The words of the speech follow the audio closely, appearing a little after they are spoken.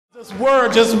This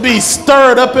word just be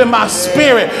stirred up in my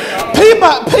spirit.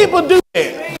 People do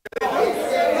that.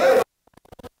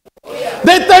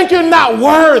 They think you're not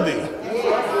worthy.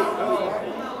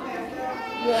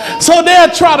 So they'll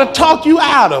try to talk you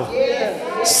out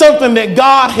of something that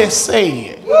God has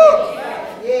said.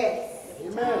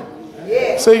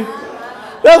 See?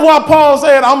 That's why Paul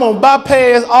said, I'm going to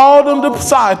bypass all them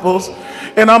disciples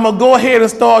and I'm going to go ahead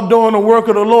and start doing the work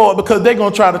of the Lord because they're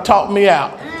going to try to talk me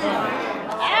out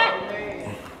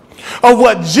of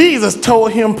what Jesus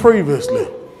told him previously.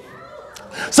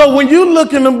 So when you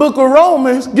look in the book of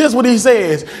Romans, guess what he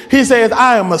says? He says,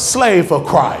 I am a slave for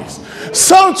Christ.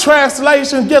 Some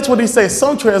translations, guess what he says?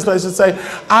 Some translations say,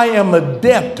 I am a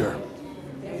debtor.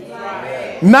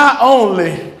 Not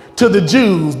only to the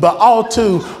Jews, but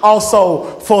also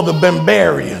for the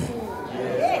barbarian.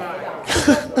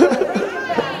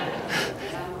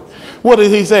 What did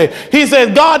he say? He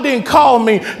said, God didn't call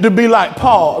me to be like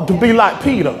Paul, to be like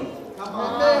Peter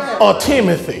or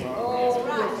Timothy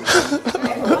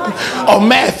or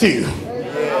Matthew.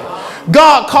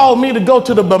 God called me to go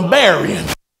to the barbarian.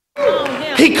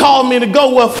 He called me to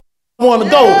go where I want to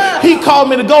go. He called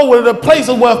me to go to the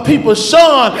places where people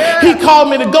shun. He called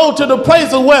me to go to the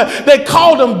places where they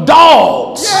call them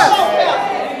dogs.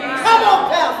 Come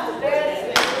on, Pastor.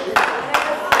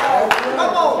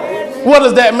 What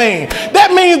does that mean?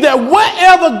 That means that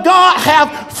whatever God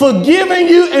have forgiven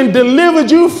you and delivered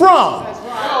you from,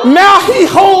 now he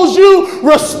holds you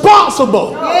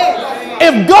responsible.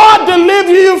 If God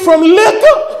delivered you from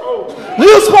liquor,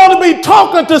 you're supposed to be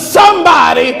talking to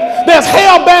somebody that's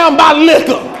hell-bound by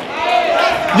liquor.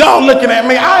 Y'all looking at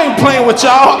me. I ain't playing with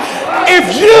y'all. If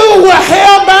you were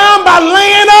hell-bound by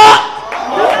laying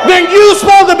up, then you're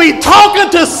supposed to be talking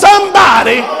to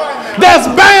somebody that's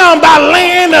bound by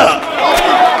laying up.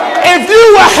 If you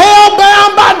were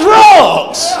hell-bound by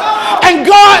drugs and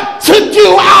God took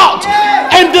you out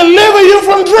and delivered you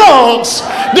from drugs,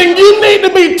 then you need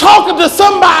to be talking to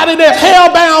somebody that's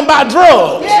hell-bound by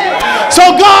drugs.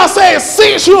 So God says,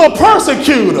 since you're a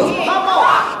persecutor,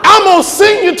 I'm going to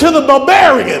send you to the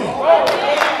barbarian.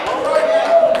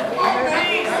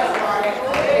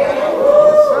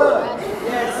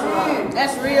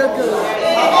 That's real good.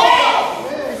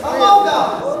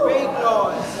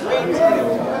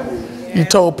 He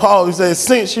told Paul, he said,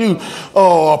 since you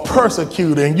are a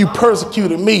persecutor and you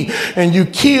persecuted me and you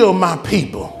killed my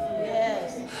people,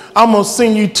 I'm going to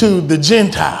send you to the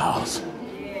Gentiles.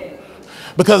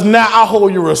 Because now I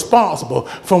hold you responsible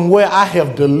from where I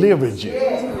have delivered you.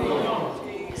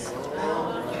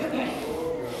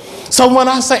 So when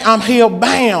I say I'm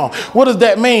hell-bound, what does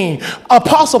that mean?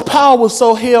 Apostle Paul was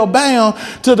so hell-bound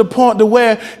to the point to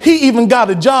where he even got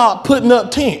a job putting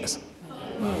up tents.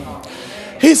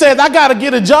 He said, I got to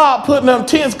get a job putting up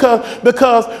tents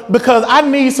because I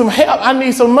need some help. I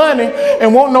need some money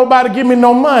and won't nobody give me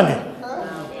no money.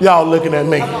 Y'all looking at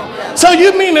me. So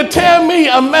you mean to tell me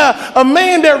a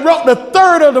man that wrote the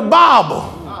third of the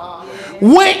Bible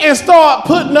went and started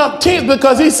putting up tents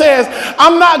because he says,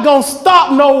 I'm not going to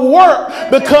stop no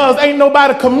work because ain't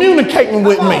nobody communicating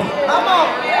with me.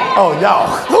 Oh, y'all.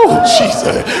 Oh,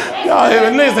 Jesus. Y'all,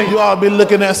 listen, you ought to be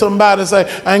looking at somebody and say,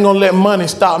 I ain't going to let money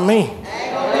stop me.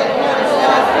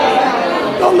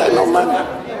 Don't let no money.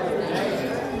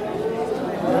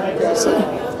 See?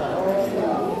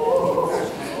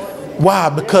 Why?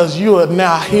 Because you are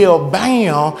now held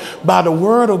bound by the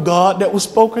word of God that was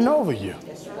spoken over you.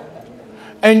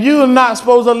 And you are not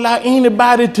supposed to allow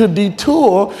anybody to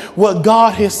detour what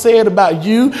God has said about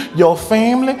you, your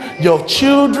family, your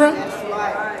children.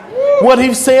 What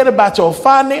he said about your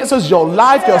finances, your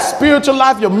life, your spiritual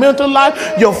life, your mental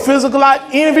life, your physical life,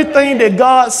 everything that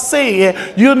God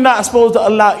said, you're not supposed to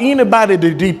allow anybody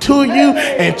to detour you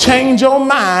and change your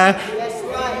mind.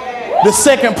 The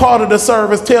second part of the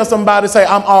service, tell somebody, say,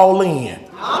 I'm all in.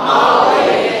 I'm all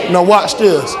in. Now watch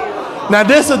this. Now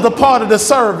this is the part of the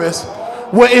service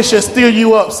where it should stir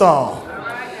you up some.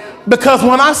 Because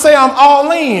when I say I'm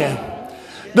all in,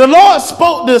 the Lord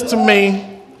spoke this to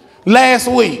me last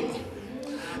week.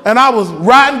 And I was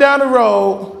riding down the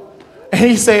road and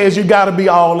he says, you got to be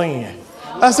all in.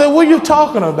 I said, what are you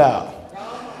talking about?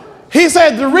 He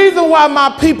said, the reason why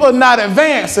my people are not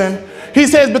advancing, he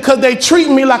says, because they treat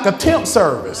me like a temp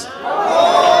service.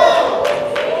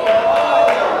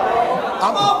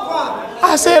 I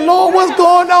I said, Lord, what's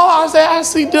going on? I said, I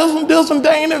see this one, they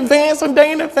ain't advancing,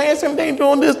 they ain't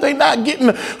doing this, they not getting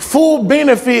the full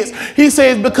benefits. He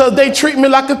says, because they treat me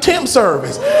like a temp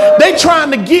service. They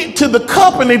trying to get to the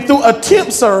company through a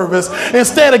temp service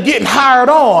instead of getting hired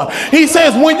on. He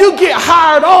says, when you get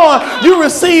hired on, you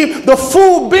receive the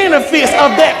full benefits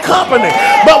of that company.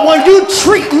 But when you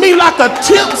treat me like a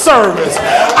temp service,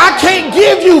 I can't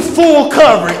give you full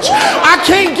coverage. I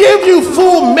can't give you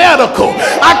full medical.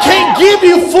 I can't give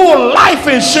you full life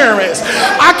insurance.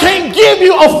 I can't give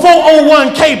you a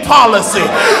 401k policy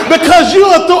because you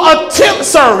are through a temp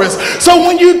service. So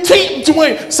when you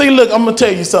see, look, I'm going to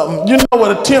tell you something. You know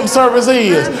what a temp service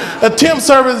is? A temp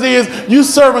service is you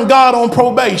serving God on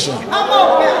probation. Come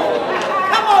on,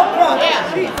 come on, brother.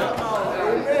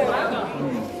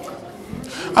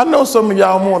 I know some of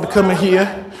y'all want to come in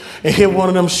here and hear one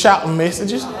of them shouting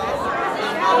messages.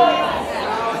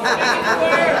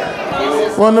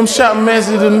 One of them shouting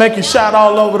messages that make you shout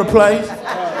all over the place.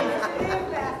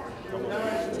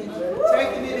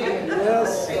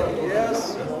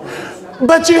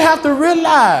 But you have to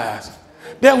realize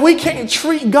that we can't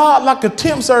treat God like a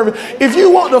temp service if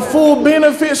you want the full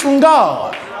benefits from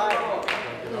God.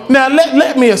 Now,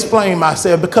 let me explain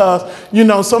myself, because, you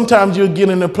know, sometimes you'll get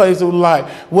in a place of like,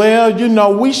 well, you know,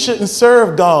 we shouldn't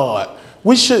serve God.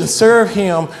 We shouldn't serve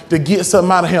him to get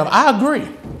something out of him. I agree.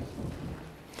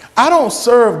 I don't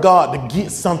serve God to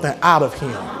get something out of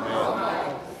him.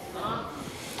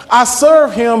 I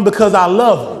serve him because I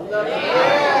love him.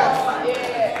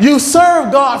 You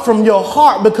serve God from your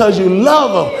heart because you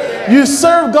love him. You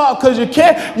serve God because you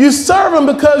care. You serve him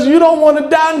because you don't want to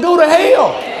die and go to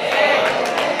hell.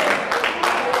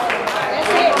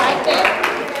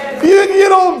 You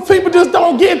know, people just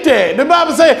don't get that. The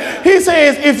Bible says, he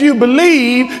says, if you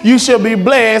believe, you shall be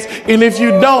blessed. And if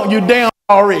you don't, you're damned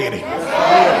already.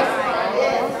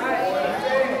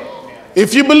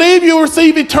 If you believe, you'll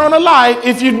receive eternal life.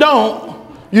 If you don't,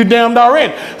 you're damned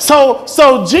already. So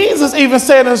Jesus even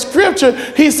said in scripture,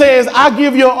 he says, I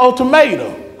give you an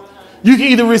ultimatum. You can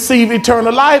either receive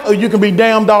eternal life or you can be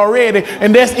damned already.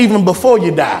 And that's even before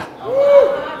you die.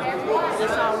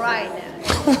 That's all right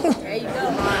now. There you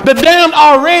go. The damned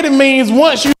already means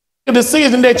once you make a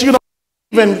decision that you don't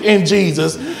believe in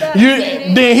Jesus,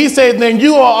 then he said, then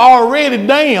you are already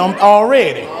damned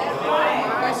already.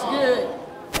 That's good.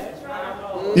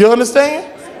 You understand?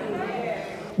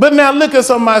 But now look at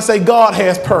somebody and say, God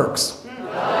has perks.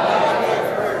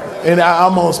 And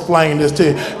I'm going to explain this to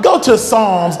you. Go to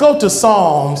Psalms. Go to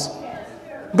Psalms.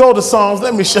 Go to Psalms.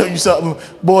 Let me show you something.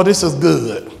 Boy, this is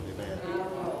good.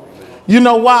 You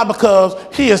know why? Because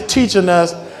he is teaching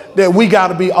us that we got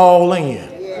to be all in.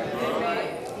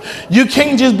 You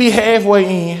can't just be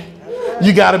halfway in.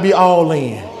 You got to be all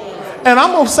in. And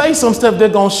I'm going to say some stuff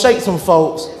that's going to shake some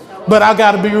folks, but I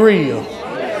got to be real.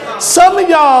 Some of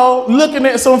y'all looking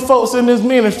at some folks in this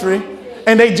ministry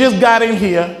and they just got in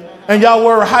here and y'all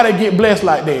worry how they get blessed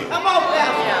like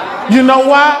that. You know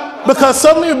why? Because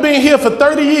some of you have been here for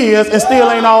 30 years and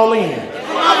still ain't all in.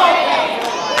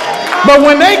 But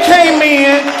when they came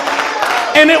in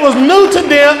and it was new to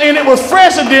them and it was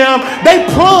fresh to them, they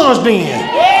plunged in.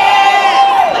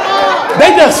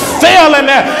 They just fell in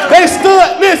there. They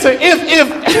stood, listen,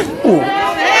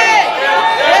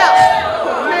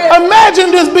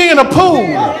 imagine this being a pool.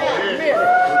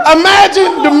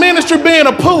 Imagine the ministry being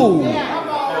a pool.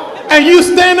 And you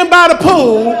standing by the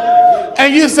pool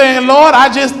and you saying, Lord, I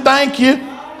just thank you.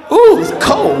 Ooh, it's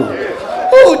cold.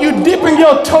 Ooh, you dipping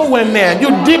your toe in there. You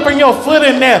dipping your foot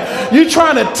in there. You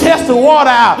trying to test the water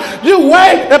out. You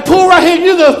wait, that pool right here,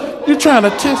 you trying to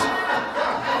test.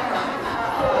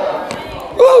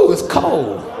 Ooh, it's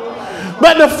cold.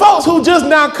 But the folks who just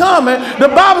now coming, the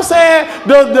Bible said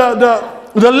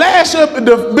the last shall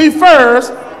be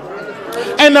first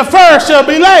and the first shall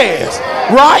be last.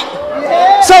 Right?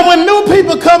 So when new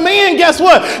people come in, guess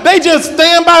what? They just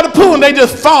stand by the pool and they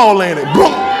just fall in it.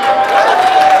 Boom.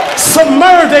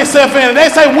 Submerge themselves in it. They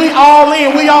say, we all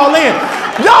in, we all in.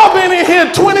 Y'all been in here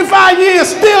 25 years,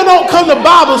 still don't come to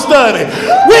Bible study.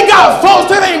 We got folks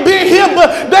that ain't been here,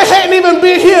 but they hadn't even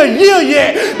been here a year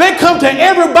yet. They come to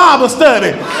every Bible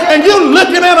study. And you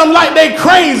looking at them like they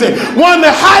crazy. Wonder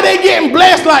how they getting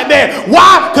blessed like that.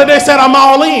 Why? Because they said, I'm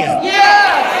all in.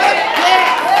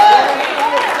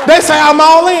 They say, I'm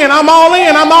all in, I'm all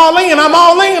in, I'm all in, I'm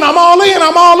all in, I'm all in,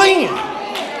 I'm all in.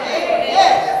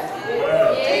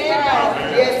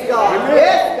 Yes, God.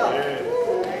 Yes, God.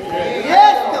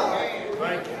 Yes, God.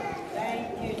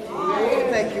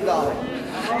 Thank you, God.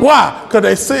 Why? Because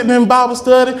they sitting in Bible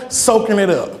study, soaking it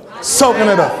up, soaking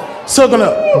it up, soaking it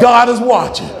up. God is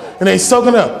watching, and they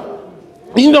soaking it up.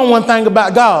 You know one thing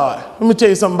about God. Let me tell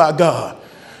you something about God.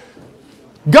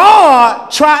 God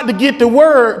tried to get the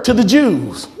word to the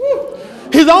Jews.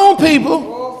 His own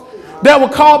people that were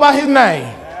called by his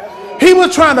name. He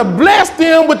was trying to bless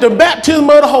them with the baptism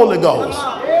of the Holy Ghost.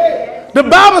 The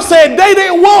Bible said they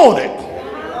didn't want it.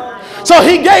 So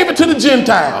he gave it to the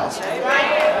Gentiles.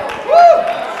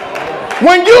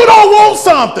 When you don't want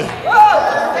something,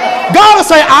 God will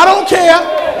say, I don't care.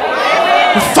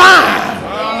 Fine.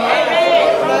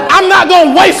 I'm not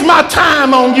going to waste my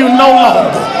time on you no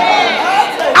longer.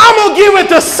 I'm going to give it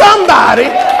to somebody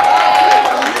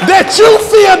that you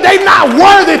feel they not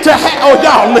worthy to have. Oh,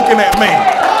 y'all looking at me.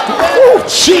 Oh,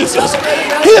 Jesus.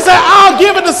 He said, I'll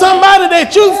give it to somebody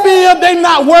that you feel they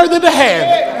not worthy to have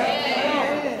it.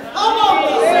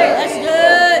 That's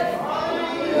good.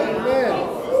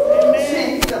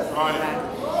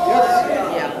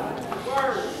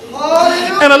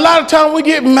 And a lot of times we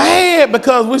get mad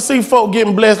because we see folk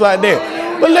getting blessed like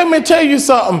that. But let me tell you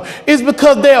something. It's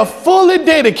because they are fully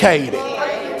dedicated,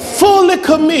 fully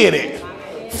committed,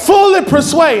 fully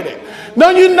persuaded.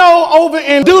 Don't you know over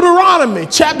in Deuteronomy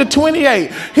chapter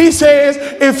 28, he says,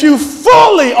 if you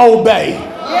fully obey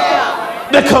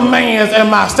the commands and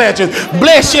my statutes,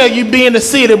 blessed shall you be in the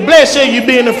city, blessed shall you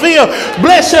be in the field,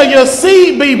 blessed shall your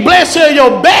seed be, blessed shall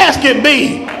your basket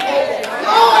be.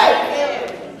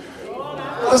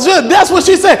 That's what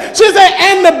she said. She said,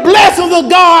 and the blessings of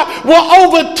God will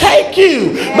overtake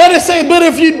you. But it says, but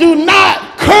if you do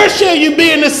not, cursed shall you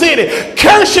be in the city,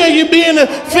 cursed shall you be in the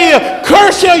field,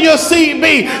 cursed shall your seed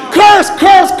be. Curse,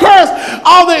 curse, curse.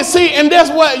 All that seed, and that's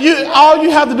what all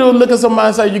you have to do is look at somebody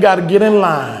and say, you got to get in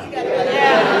line.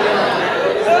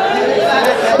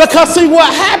 Because see,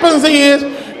 what happens is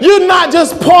you're not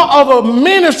just part of a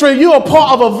ministry, you're a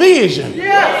part of a vision.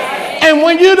 And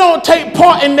when you don't take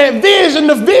part in that vision,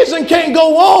 the vision can't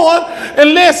go on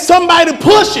unless somebody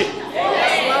push it.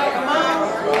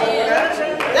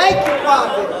 Thank you,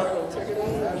 Father.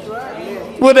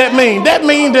 What that mean? That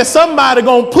means that somebody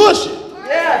gonna push it.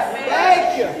 Yes,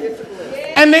 thank you.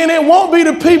 And then it won't be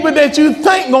the people that you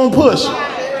think gonna push it.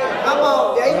 Come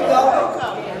on, there you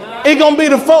go. It's gonna be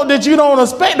the folk that you don't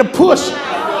expect to push it.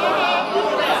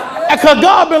 Because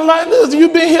God been like, listen,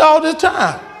 you've been here all this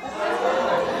time.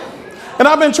 And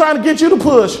I've been trying to get you to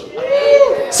push.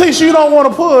 Since you don't want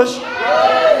to push,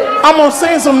 I'm going to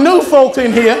send some new folks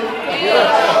in here.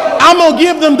 I'm going to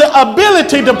give them the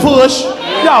ability to push.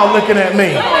 Y'all looking at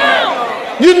me.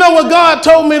 You know what God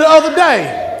told me the other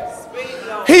day?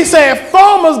 He said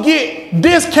farmers get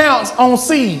discounts on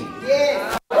seed. Come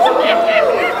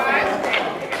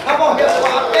on, just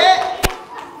pop that.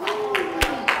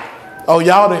 Oh,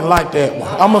 y'all didn't like that one.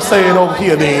 I'm going to say it over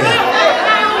here then.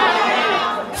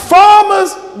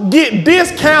 Farmers get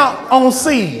discount on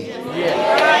seed.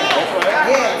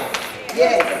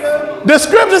 Yes. The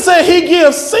scripture said he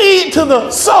gives seed to the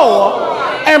sower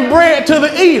and bread to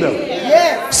the eater.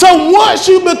 Yes. So once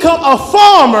you become a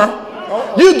farmer,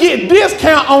 you get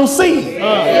discount on seed.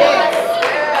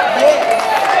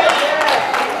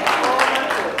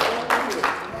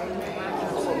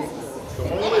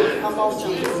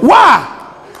 Why?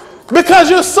 Because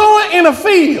you're sowing in a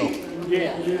field.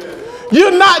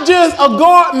 You're not just a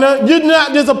gardener. You're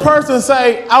not just a person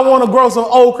say, I want to grow some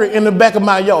okra in the back of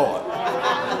my yard.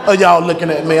 Oh, y'all looking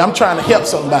at me. I'm trying to help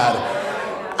somebody.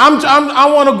 I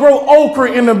want to grow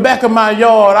okra in the back of my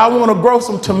yard. I want to grow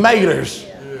some tomatoes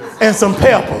and some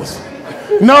peppers.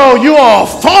 No, you are a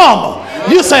farmer.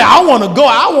 You say, I want to go.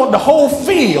 I want the whole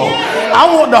field. I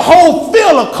want the whole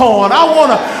field of corn. I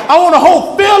want a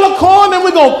whole field of corn. Then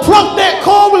we're going to pluck that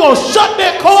corn. We're going to shut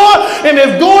that corn. And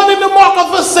it's going in the market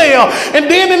for sale. And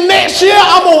then the next year,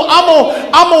 I'm going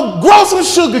to grow some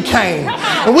sugar cane.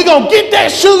 And we're going to get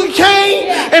that sugar cane.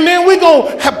 And then we're going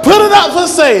to put it up for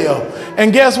sale.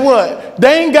 And guess what?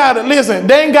 They ain't got to, listen,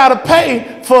 they ain't got to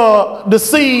pay for the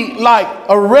seed like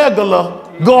a regular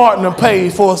gardener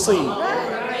pays for a seed.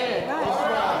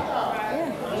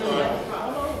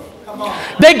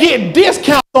 They get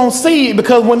discounts on seed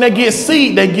because when they get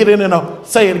seed, they get it in a,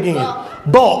 say it again,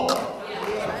 bulk.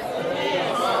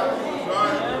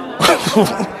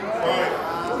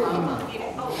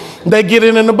 They get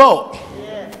it in the bulk.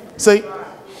 See?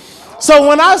 So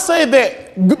when I say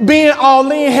that being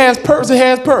all in has perks, it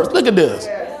has perks. Look at this.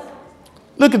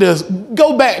 Look at this.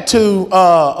 Go back to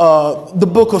the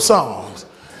book of Psalms.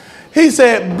 He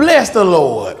said, bless the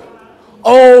Lord,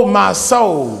 oh my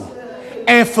soul,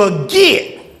 and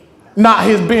forget not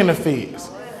his benefits.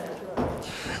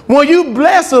 When you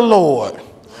bless the Lord,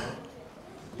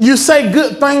 you say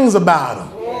good things about him.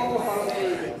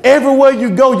 Everywhere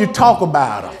you go, you talk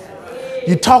about him.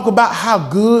 You talk about how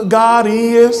good God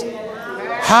is.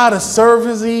 how the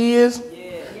service is.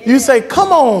 You say,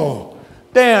 come on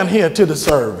down here to the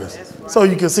service so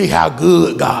you can see how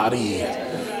good God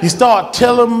is. You start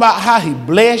telling them about how he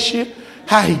blessed you,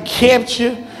 how he kept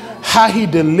you, how he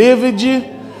delivered you.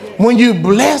 When you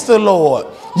bless the Lord,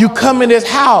 you come in his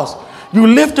house, you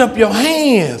lift up your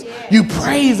hands, you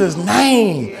praise his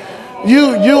name.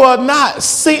 You are not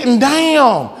sitting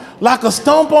down like a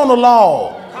stump on the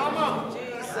log.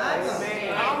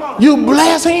 You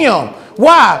bless him.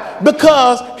 Why?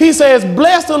 Because he says,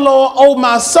 bless the Lord, oh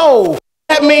my soul.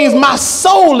 That means my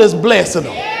soul is blessing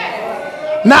him,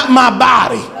 not my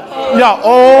body.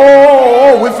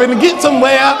 Y'all, we're finna get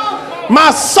somewhere.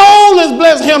 My soul is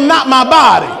blessing him, not my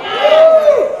body.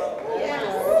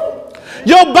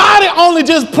 Your body only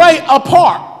just play a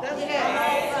part.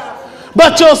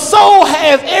 But your soul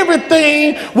has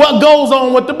everything what goes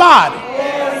on with the body.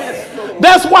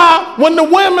 That's why when the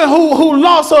woman who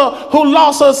lost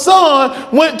her son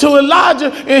went to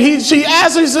Elijah and she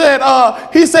asked, he said,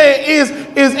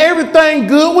 is everything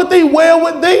good with thee, well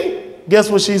with thee? Guess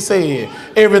what she said?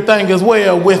 Everything is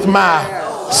well with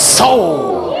my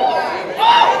soul.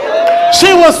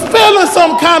 She was feeling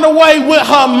some kind of way with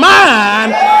her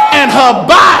mind and her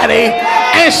body,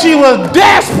 and she was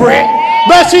desperate.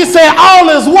 But she said, all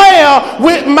is well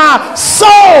with my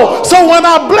soul. So when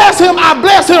I bless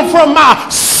him from my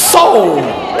soul.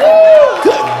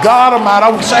 Good God Almighty, I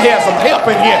wish I had some help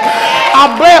in here.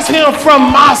 I bless him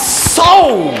from my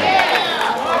soul.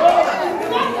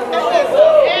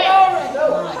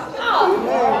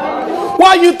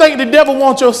 Why you think the devil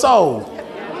wants your soul?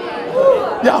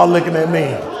 Y'all looking at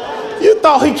me. You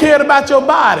thought he cared about your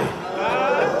body.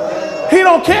 He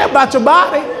don't care about your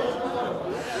body.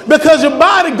 Because your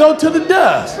body go to the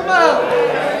dust.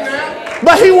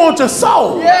 But he wants your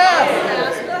soul.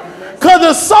 Because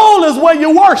the soul is where you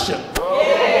worship.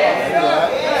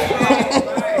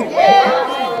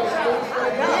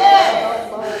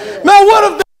 Now what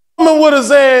if the woman would have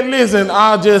said, listen,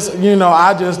 I just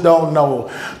don't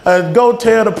know. Go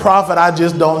tell the prophet I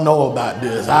just don't know about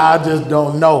this. I just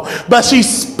don't know. But she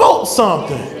spoke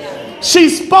something. She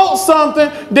spoke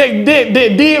something that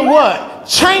did what?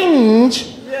 Change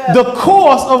the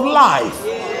course of life.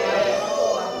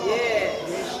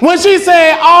 When she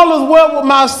said all is well with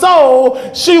my soul,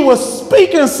 she was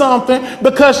speaking something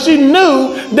because she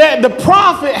knew that the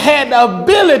prophet had the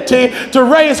ability to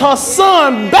raise her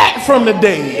son back from the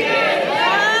dead.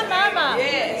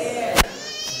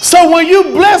 So when you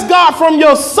bless God from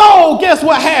your soul, guess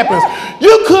what happens?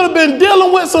 You could have been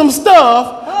dealing with some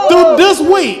stuff through this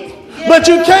week, but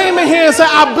you came in here and said,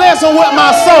 I bless him with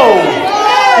my soul.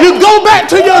 You go back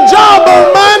to your job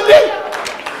on Monday,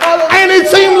 and it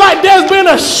seems like there's been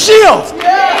a shift.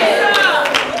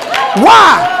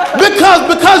 Why?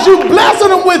 Because you blessing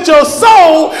them with your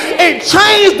soul, it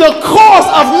changed the course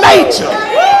of nature.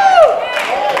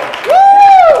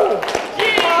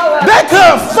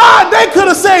 They could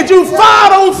have said you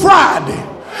fired on Friday,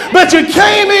 but you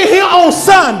came in here on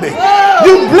Sunday.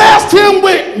 You blessed him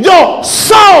with your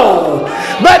soul,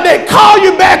 but they call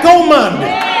you back on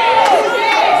Monday.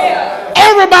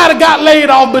 Everybody got laid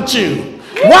off but you.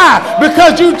 Why?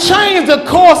 Because you changed the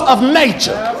course of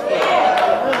nature.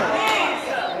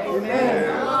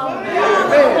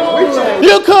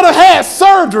 You could have had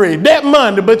surgery that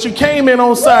Monday, but you came in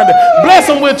on Sunday. Bless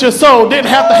them with your soul. Didn't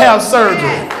have to have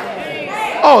surgery.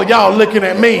 Oh, y'all looking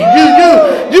at me.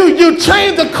 You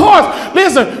changed the course.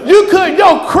 Listen,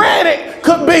 your credit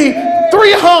could be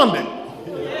 300,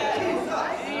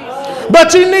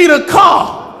 but you need a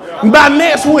car by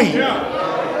next week.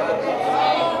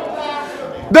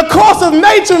 The course of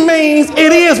nature means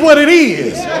it is what it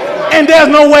is, and there's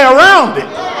no way around it.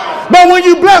 But when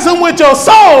you bless him with your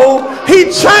soul, he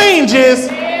changes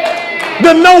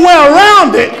the no way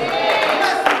around it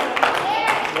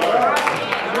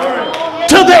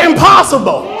to the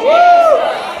impossible.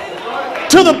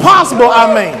 To the possible, I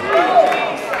mean.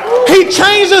 He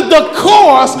changes the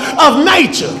course of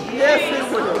nature.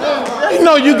 You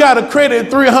know you got a credit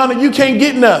of 300, you can't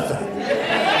get nothing.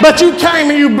 But you came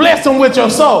and you blessed them with your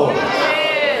soul.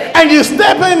 And you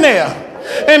step in there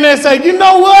and they say, you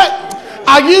know what?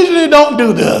 I usually don't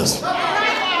do this.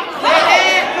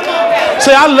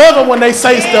 See, I love it when they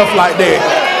say stuff like that.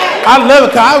 I love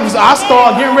it because I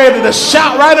start getting ready to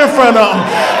shout right in front of them.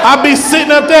 I be sitting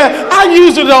up there. I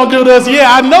usually don't do this. Yeah,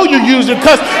 I know you usually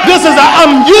because this is an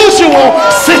unusual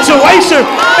situation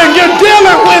and you're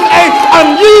dealing with an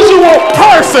unusual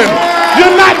person.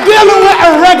 You're not dealing with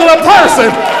a regular person.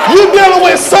 You're dealing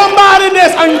with somebody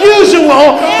that's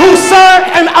unusual who serves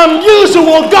an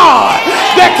unusual God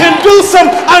that can do some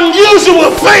unusual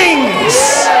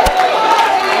things.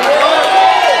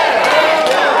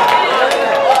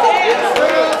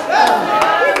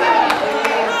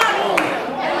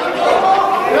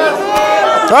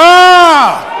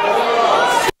 Ah!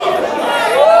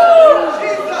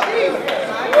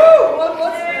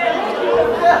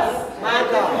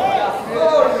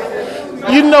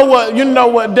 You know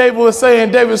what David was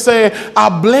saying? David was saying, I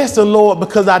bless the Lord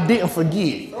because I didn't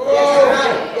forget.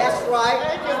 That's right.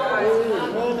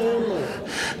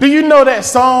 Do you know that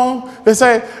song that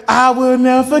say, I will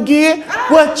never forget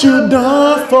what you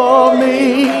done for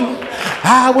me.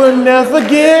 I will never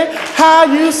forget how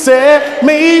you set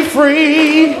me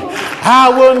free. I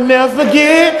will never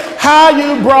forget how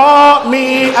you brought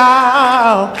me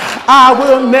out. I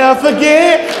will never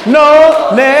forget,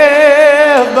 no,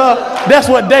 never. That's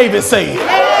what David said.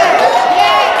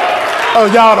 Oh,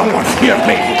 y'all don't want to hear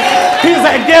me. He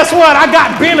said, guess what? I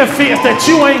got benefits that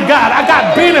you ain't got. I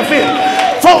got benefits.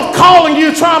 Folks calling you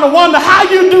trying to wonder how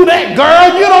you do that, girl.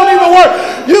 You don't even work.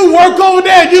 You work over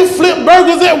there. You flip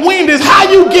burgers at Wendy's. How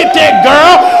you get that,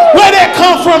 girl? Where that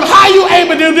come from? How you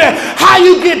able to do that? How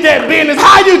you get that business?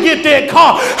 How you get that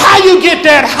car? How you get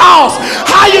that house?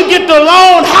 How you get the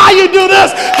loan? How you do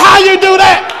this? How you do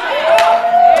that?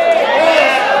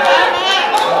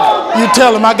 You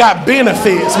tell them I got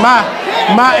benefits.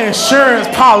 My insurance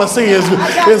policy is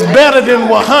better than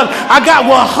 100. I got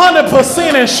 100%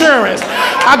 insurance.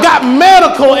 I got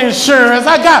medical insurance.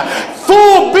 I got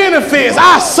full benefits.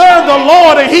 I serve the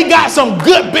Lord and he got some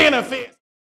good benefits.